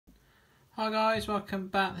Hi guys, welcome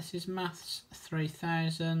back. This is Maths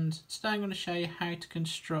 3000. Today I'm going to show you how to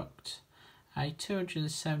construct a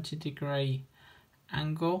 270 degree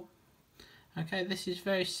angle. Okay, this is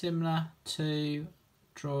very similar to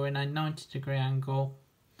drawing a 90 degree angle,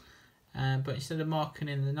 but instead of marking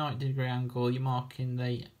in the 90 degree angle, you're marking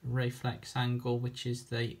the reflex angle, which is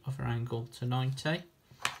the other angle to 90.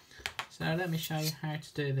 So let me show you how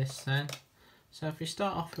to do this then. So if we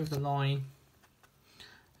start off with a line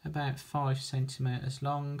about 5 centimeters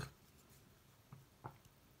long.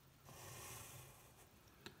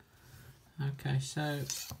 Okay, so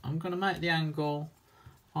I'm going to make the angle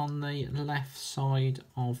on the left side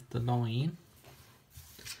of the line,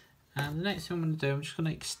 and the next thing I'm going to do, I'm just going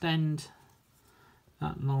to extend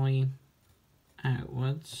that line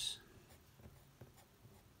outwards.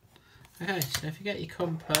 Okay, so if you get your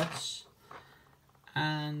compass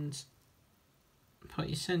and put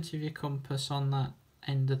your centre of your compass on that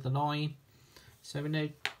end of the line, so we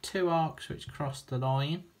need two arcs which cross the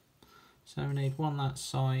line, so we need one that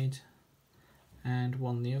side and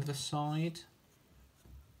one the other side.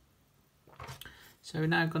 So we're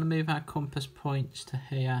now going to move our compass points to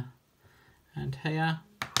here and here.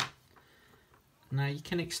 Now you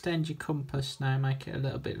can extend your compass now, make it a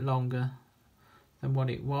little bit longer than what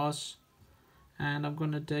it was, and I'm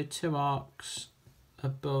going to do two arcs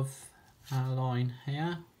above our line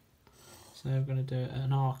here. So we're going to do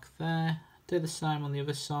an arc there, do the same on the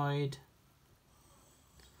other side.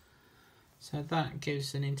 So that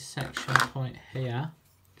gives an intersection point here.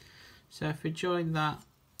 So if we join that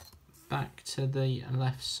back to the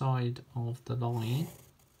left side of the line,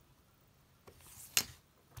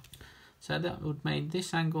 so that would mean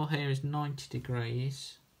this angle here is 90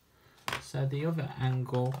 degrees. So the other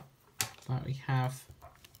angle that we have,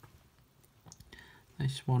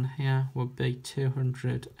 this one here, would be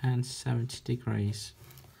 270 degrees.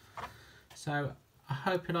 So I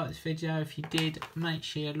hope you liked this video. If you did, make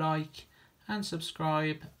sure you like and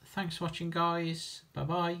subscribe. Thanks for watching guys. Bye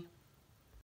bye.